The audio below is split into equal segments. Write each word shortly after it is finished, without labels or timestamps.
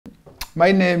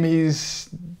My name is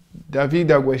David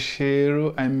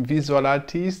Aguacheiro. I'm visual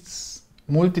artist,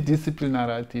 multidisciplinary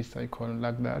artist, I call it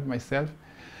like that myself.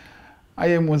 I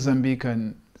am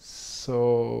Mozambican,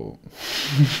 so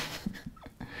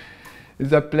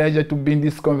it's a pleasure to be in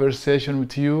this conversation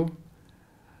with you.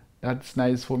 That's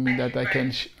nice for me that I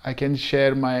can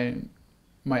share my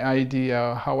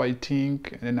idea, how I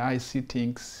think and I see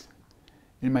things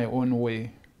in my own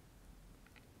way.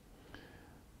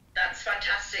 That's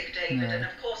fantastic, David. And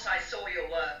of course, I saw your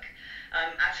work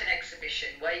at an exhibition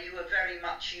where you were very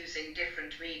much using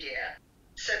different media.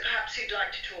 So perhaps you'd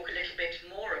like to talk a little bit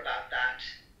more about that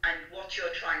and what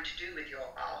you're trying to do with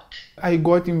your art. I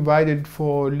got invited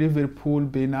for Liverpool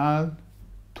Biennale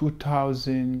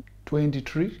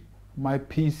 2023. My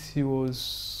piece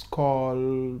was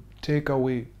called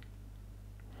Takeaway.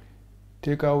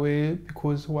 Takeaway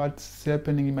because what's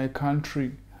happening in my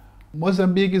country.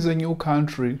 Mozambique is a new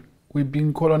country. We've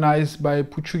been colonized by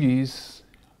Portuguese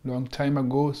a long time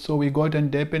ago, so we got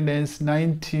independence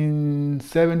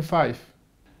 1975.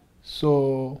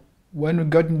 So when we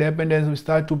got independence, we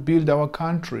started to build our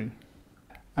country.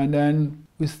 And then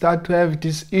we start to have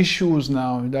these issues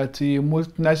now that a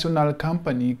multinational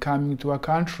company coming to our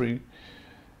country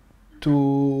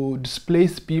to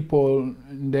displace people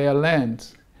in their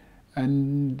lands,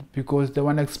 and because they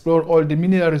want to explore all the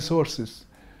mineral resources.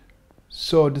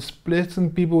 So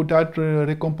displacing people without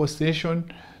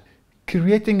recomposition,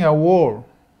 creating a war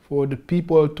for the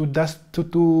people to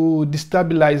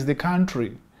destabilize the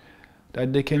country,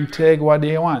 that they can take what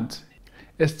they want.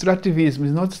 Extractivism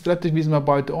is not extractivism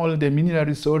about all the mineral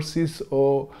resources,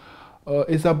 or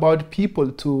it's about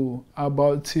people too,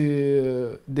 about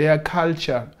their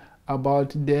culture,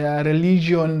 about their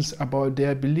religions, about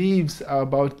their beliefs,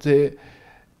 about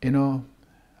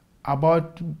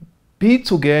about be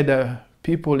together,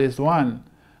 people as one,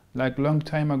 like long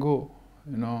time ago,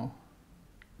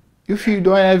 If you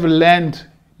don't have land,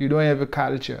 you don't have a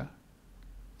culture.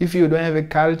 If you don't have a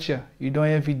culture, you don't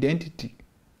have identity.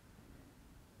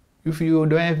 If you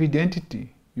don't have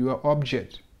identity, you are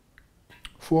object.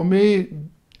 For me,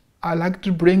 I like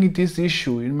to bring this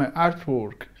issue in my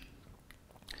artwork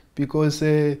because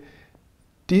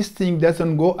this thing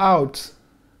doesn't go out,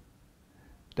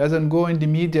 doesn't go in the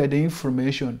media, the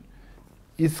information.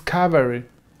 It's covered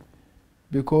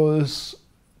because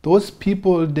those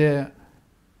people, they're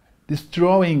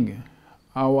destroying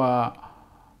our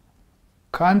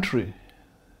country.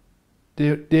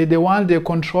 They're the one they're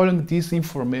controlling this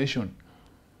information.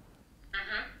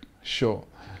 Sure.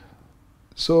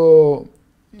 So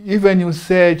even you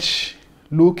search,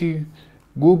 looking,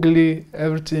 Google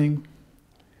everything,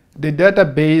 the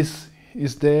database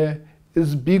is there.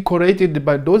 It's being curated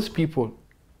by those people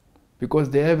because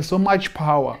they have so much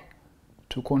power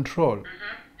to control.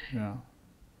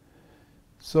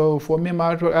 So for me,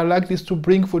 I like this to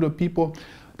bring for the people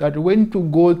that when to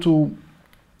go to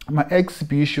my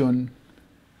exhibition,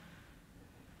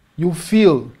 you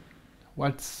feel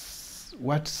what's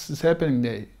happening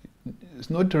there.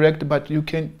 It's not direct, but you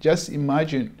can just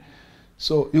imagine.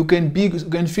 So you can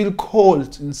feel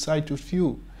cold inside of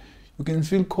you. You can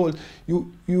feel cold.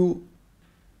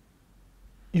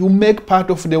 You make part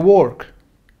of the work.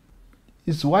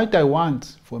 It's what I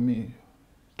want for me,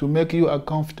 to make you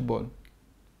uncomfortable.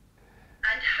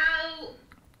 And how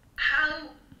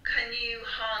can you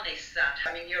harness that?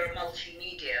 I mean, you're a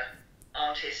multimedia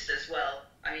artist as well.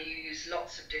 I mean, you use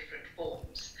lots of different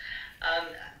forms.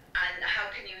 And how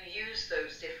can you use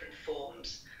those different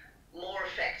forms more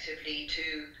effectively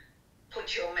to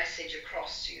put your message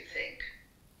across, do you think?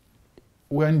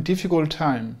 We're in difficult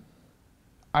time.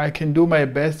 I can do my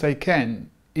best I can.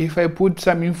 If I put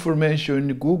some information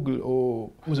in Google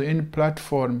or any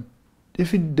platform,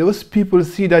 if those people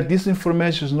see that this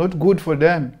information is not good for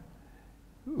them,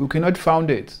 we cannot find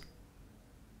it.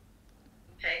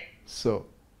 Okay. So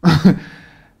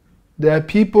there are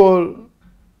people,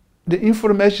 the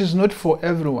information is not for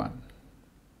everyone.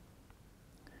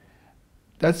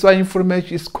 That's why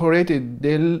information is curated.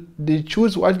 They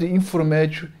choose what the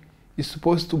information is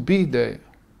supposed to be there.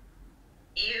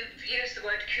 You've used the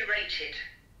word curated,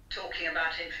 talking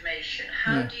about information.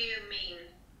 How do you mean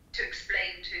to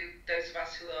explain to those of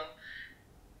us who are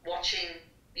watching,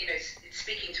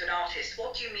 speaking to an artist,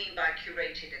 what do you mean by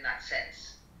curated in that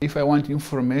sense? If I want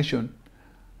information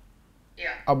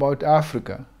about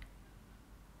Africa,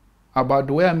 about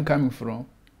where I'm coming from,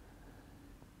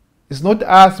 it's not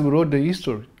us who wrote the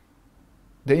history.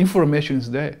 The information is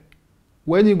there.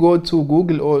 When you go to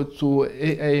Google or to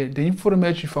AI, the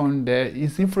information found there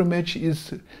is information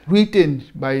is written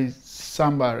by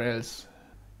somebody else.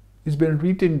 It's been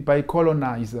written by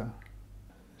colonizer.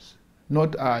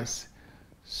 not us.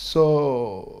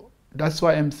 So that's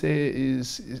why I'm saying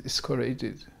is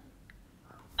curated.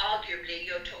 Arguably,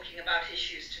 you're talking about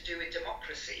issues to do with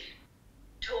democracy,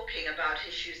 talking about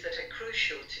issues that are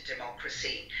crucial to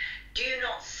democracy. Do you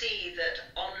not see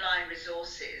that online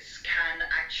resources can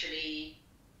actually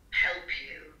help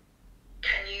you?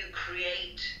 Can you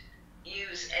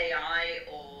use AI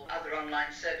or other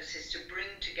online services to bring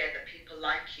together people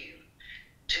like you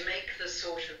to make the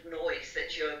sort of noise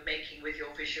that you're making with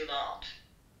your visual art?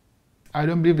 I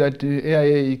don't believe that the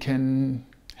AI can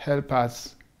help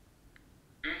us.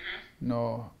 Mm-hmm.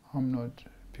 No, I'm not.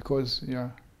 Because, yeah.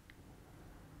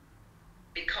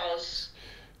 Because?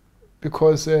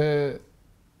 Because the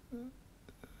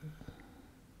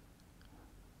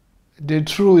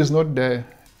truth is not there.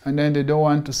 And then they don't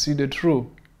want to see the truth.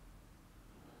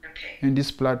 Okay. In this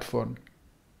platform.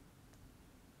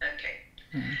 Okay.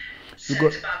 Mm. So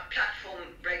it's about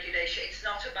platform regulation. It's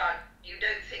not about, you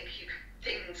don't think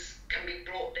things can be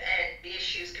brought, the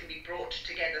issues can be brought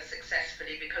together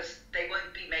successfully because they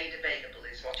won't be made available,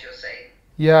 is what you're saying?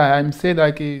 Yeah, I'm saying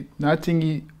like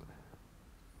nothing,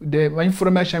 the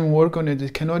information I'm working on,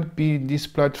 it cannot be this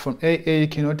platform. AI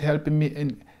cannot help me,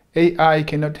 and AI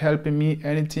cannot help me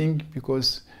anything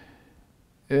because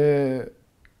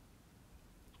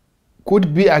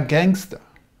could be against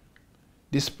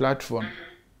this platform.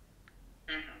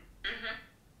 Mm-hmm. Mm-hmm.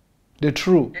 Mm-hmm. The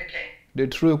truth. Okay. The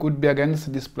truth could be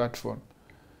against this platform.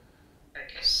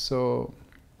 Okay. So,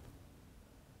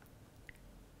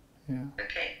 yeah.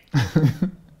 Okay.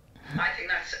 I think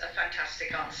that's a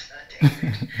fantastic answer,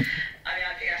 David.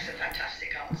 I think that's a fantastic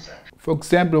answer. For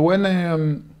example, when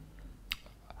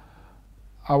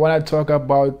I want to talk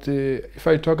about, if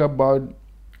I talk about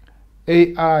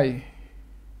AI,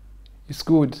 it's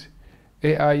good.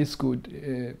 AI is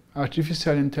good.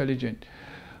 Artificial intelligence.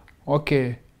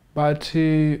 Okay, but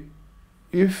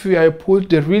if I put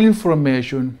the real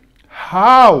information,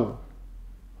 how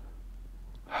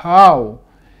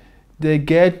they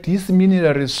get this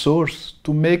mineral resource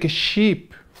to make a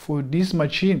chip for this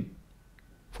machine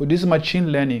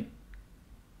learning.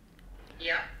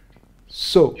 Yeah.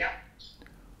 So yeah.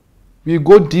 We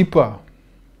go deeper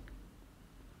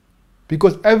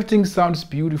because everything sounds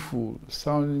beautiful,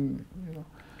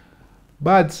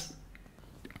 but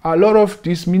a lot of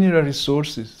these mineral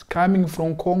resources coming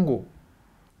from Congo.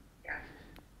 Yeah.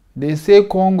 They say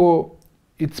Congo,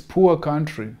 it's poor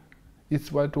country.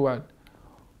 It's what?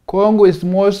 Congo is the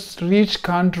most rich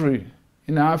country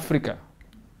in Africa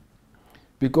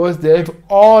because they have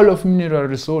all of mineral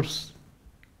resource.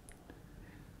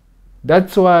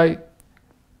 That's why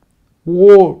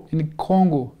war in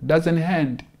Congo doesn't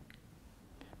end.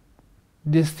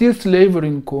 There's still slavery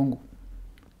in Congo.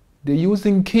 They're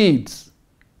using kids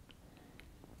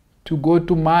to go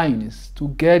to mines to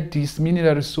get these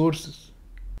mineral resources.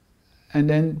 And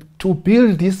then to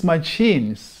build these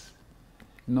machines,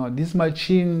 this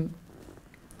machine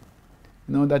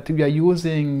that we are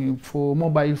using for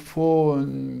mobile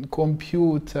phone,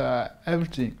 computer,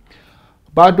 everything.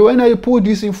 But when I put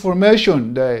this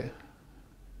information there,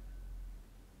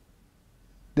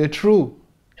 the truth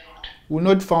will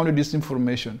not find this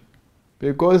information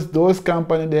because those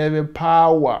companies, they have a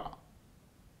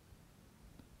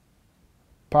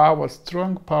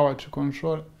strong power to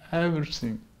control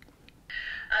everything.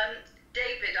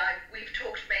 David, we've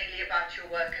talked mainly about your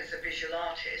work as a visual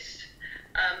artist,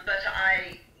 but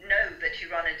I know that you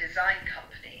run a design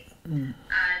company,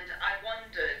 and I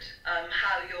wondered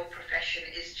how your profession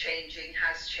is changing,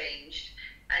 has changed,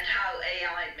 and how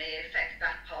AI may affect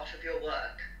that part of your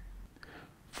work.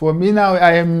 For me now,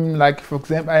 I am like, for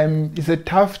example, it's a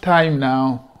tough time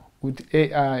now with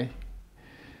AI.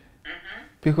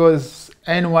 Because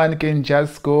anyone can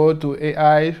just go to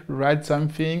AI, write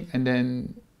something, and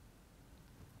then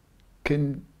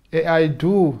can AI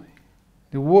do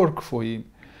the work for him.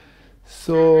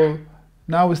 So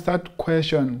now we start to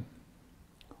question,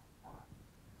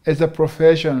 as a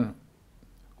profession,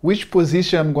 which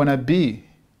position I'm gonna be.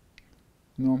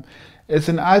 As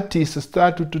an artist, I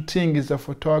started to think as a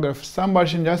photographer,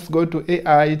 somebody can just go to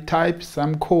AI, type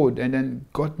some code, and then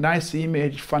got nice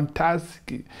image,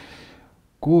 fantastic,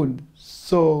 good.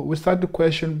 So we start to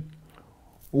question,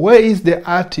 where is the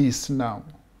artist now?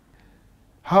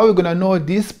 How are we gonna know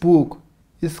this book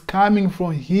is coming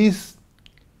from his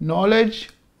knowledge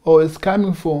or is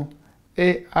coming from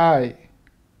AI?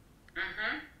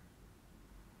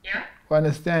 Yeah. You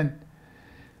understand?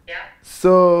 Yeah.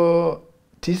 So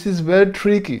this is very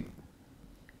tricky.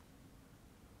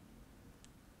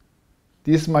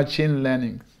 This machine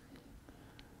learning.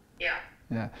 Yeah.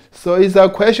 Yeah. So it's a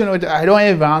question which I don't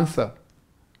have answer.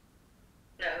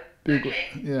 No. Okay.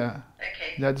 Yeah,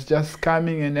 Okay. that's just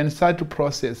coming and then start to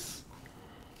process.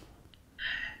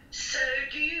 So,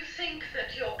 do you think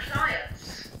that your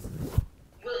clients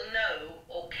will know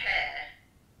or care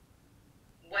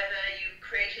whether you've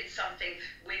created something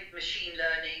with machine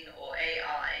learning or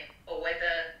AI, or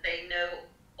whether they know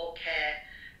or care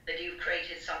that you've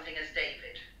created something as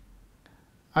David?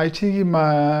 I think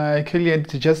my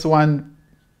clients just want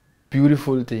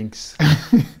beautiful things.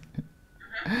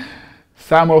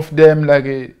 Some of them,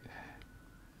 like,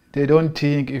 they don't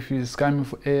think if it's coming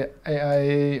from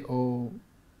AI or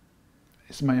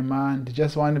it's my man. They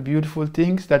just want beautiful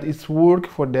things that it's work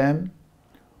for them,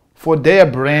 for their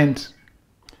brand.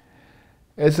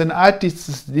 As an artist,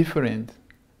 it's different.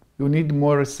 You need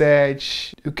more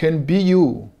research. You can be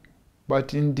you,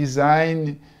 but in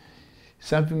design,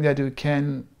 something that you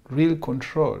can really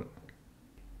control.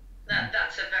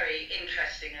 That's a very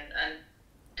interesting and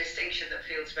distinction that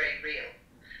feels very real.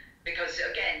 Because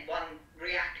again, one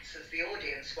reacts as the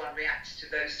audience, one reacts to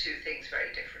those two things very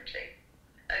differently.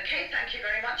 Okay, thank you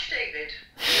very much, David,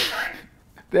 for your time.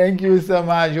 Thank you so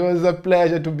much. It was a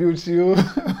pleasure to be with you.